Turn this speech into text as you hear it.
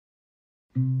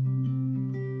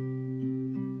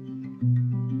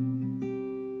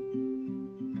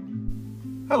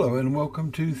Hello and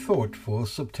welcome to Thought for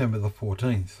September the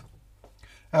 14th.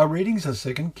 Our readings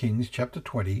are 2 Kings chapter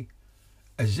 20,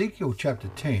 Ezekiel chapter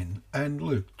 10 and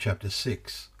Luke chapter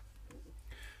 6.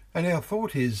 And our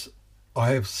thought is, I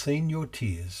have seen your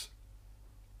tears.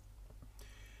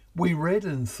 We read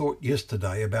and thought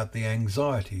yesterday about the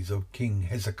anxieties of King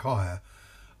Hezekiah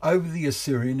over the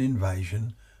Assyrian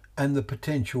invasion and the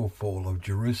potential fall of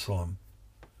Jerusalem.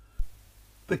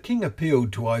 The king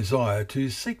appealed to Isaiah to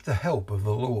seek the help of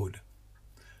the Lord.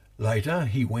 Later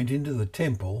he went into the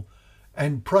temple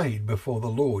and prayed before the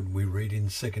Lord, we read in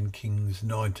 2 Kings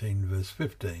 19 verse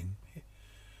 15.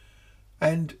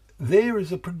 And there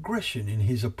is a progression in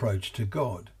his approach to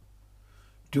God.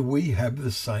 Do we have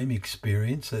the same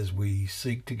experience as we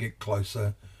seek to get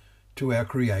closer to our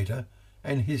Creator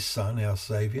and his Son, our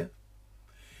Saviour?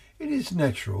 It is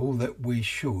natural that we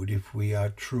should if we are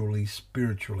truly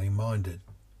spiritually minded.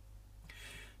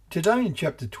 Today in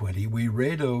chapter 20 we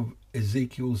read of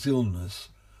Ezekiel's illness,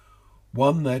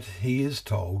 one that he is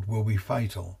told will be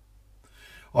fatal.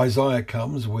 Isaiah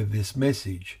comes with this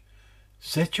message: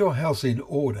 set your house in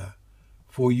order,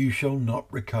 for you shall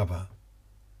not recover.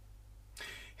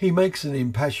 He makes an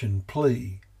impassioned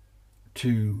plea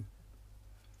to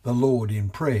the Lord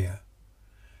in prayer,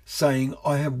 saying,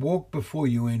 I have walked before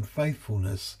you in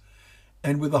faithfulness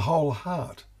and with a whole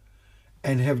heart,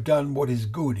 and have done what is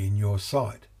good in your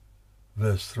sight.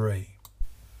 Verse 3.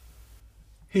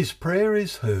 His prayer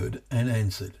is heard and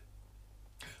answered.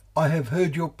 I have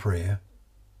heard your prayer,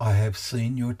 I have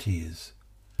seen your tears.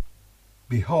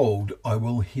 Behold, I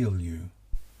will heal you.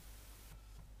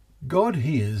 God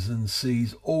hears and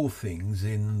sees all things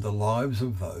in the lives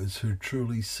of those who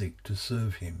truly seek to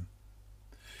serve him.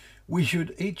 We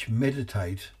should each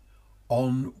meditate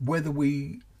on whether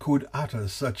we could utter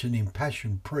such an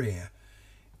impassioned prayer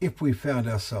if we found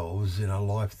ourselves in a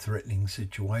life-threatening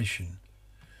situation,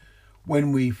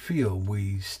 when we feel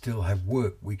we still have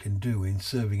work we can do in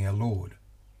serving our Lord.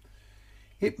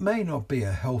 It may not be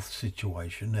a health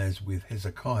situation as with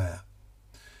Hezekiah.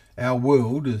 Our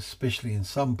world, especially in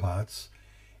some parts,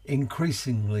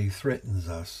 increasingly threatens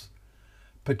us.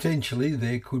 Potentially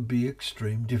there could be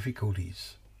extreme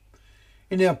difficulties.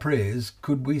 In our prayers,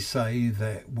 could we say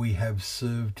that we have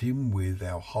served him with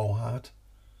our whole heart?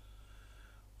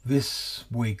 This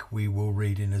week we will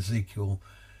read in Ezekiel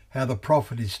how the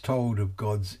prophet is told of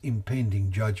God's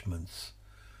impending judgments.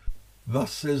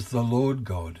 Thus says the Lord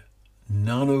God,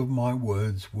 none of my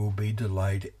words will be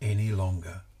delayed any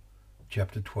longer.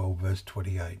 Chapter 12 verse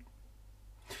 28.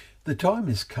 The time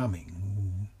is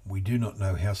coming, we do not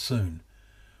know how soon,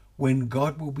 when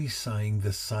God will be saying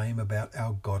the same about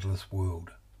our godless world.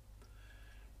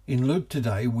 In Luke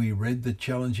today we read the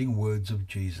challenging words of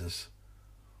Jesus.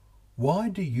 Why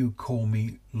do you call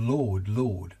me Lord,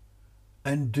 Lord,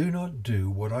 and do not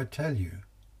do what I tell you?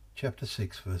 Chapter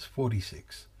 6 verse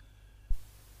 46.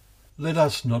 Let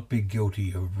us not be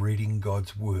guilty of reading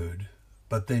God's word,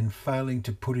 but then failing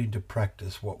to put into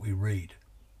practice what we read.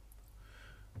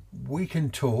 We can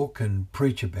talk and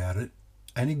preach about it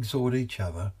and exhort each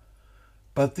other,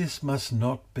 but this must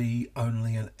not be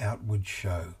only an outward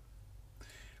show.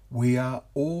 We are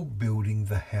all building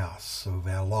the house of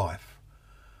our life.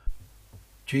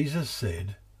 Jesus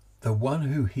said, the one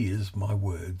who hears my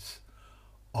words,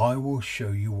 I will show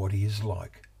you what he is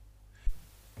like.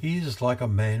 He is like a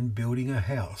man building a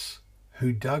house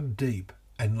who dug deep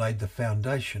and laid the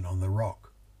foundation on the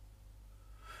rock.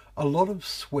 A lot of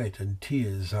sweat and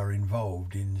tears are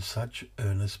involved in such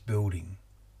earnest building.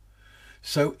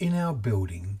 So in our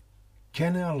building,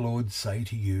 can our Lord say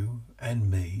to you and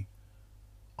me,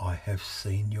 I have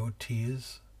seen your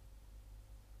tears?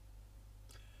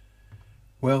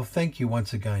 Well, thank you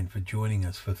once again for joining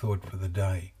us for Thought for the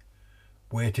Day,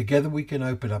 where together we can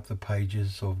open up the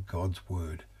pages of God's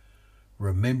Word,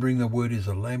 remembering the Word is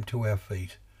a lamp to our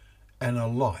feet and a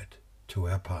light to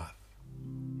our path.